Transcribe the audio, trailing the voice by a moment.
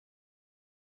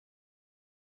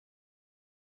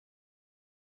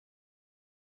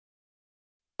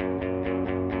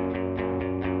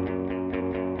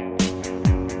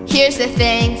Here's the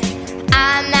thing,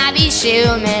 I'm Abby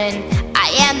Schuman. I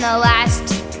am the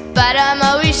last, but I'm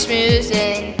always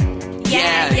schmoozing.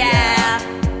 Yeah.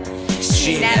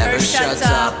 She never shuts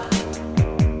up.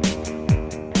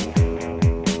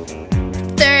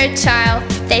 Third child,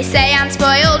 they say I'm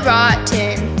spoiled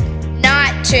rotten.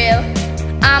 Not true,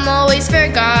 I'm always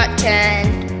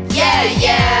forgotten.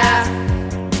 Yeah,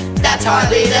 that's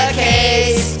hardly the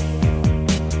case.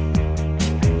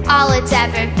 All it's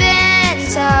ever been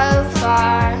so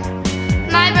far,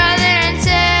 my brother and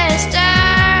sister.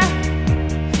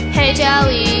 Hey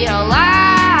Joey,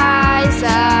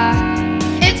 Eliza,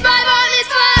 it's my bar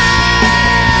mitzvah,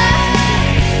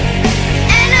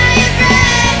 and I have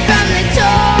read from the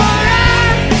Torah.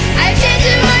 I've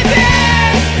chanted my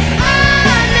prayers,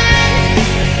 amen,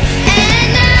 and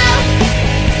now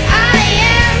I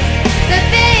am the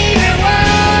favorite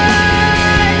one.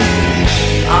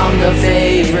 I'm the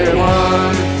favorite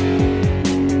one.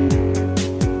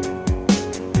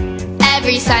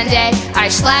 Every Sunday I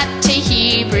schlepp to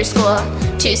Hebrew school.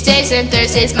 Tuesdays and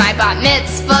Thursdays my bat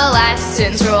mitzvah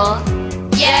lessons rule.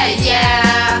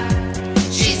 Yeah,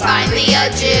 she's finally a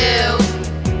Jew.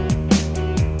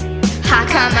 How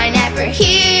come I never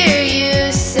hear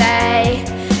you say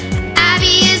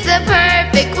Abby is the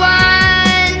perfect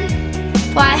one?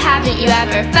 Why haven't you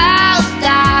ever felt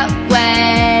that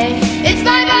way? It's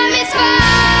my bar mitzvah.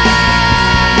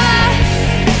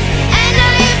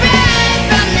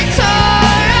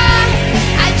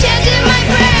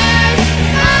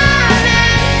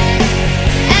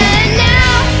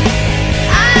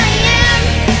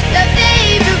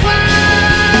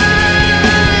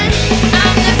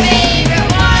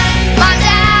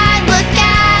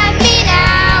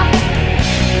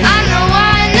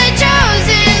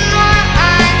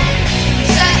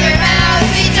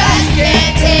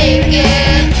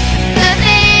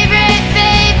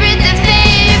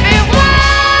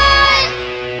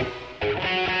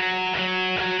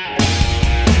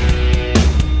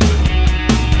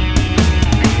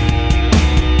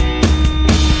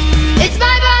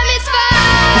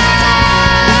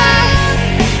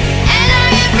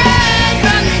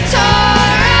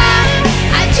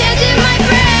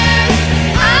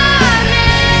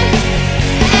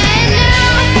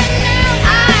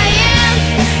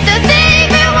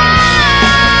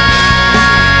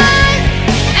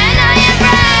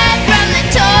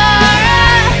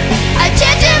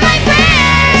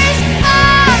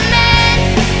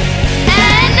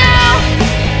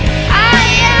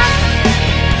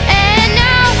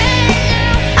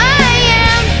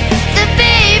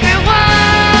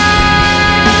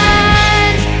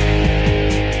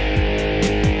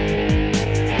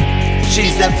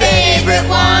 She's the favorite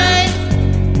one.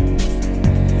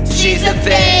 She's the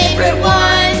favorite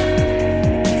one.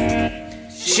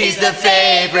 She's the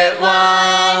favorite one.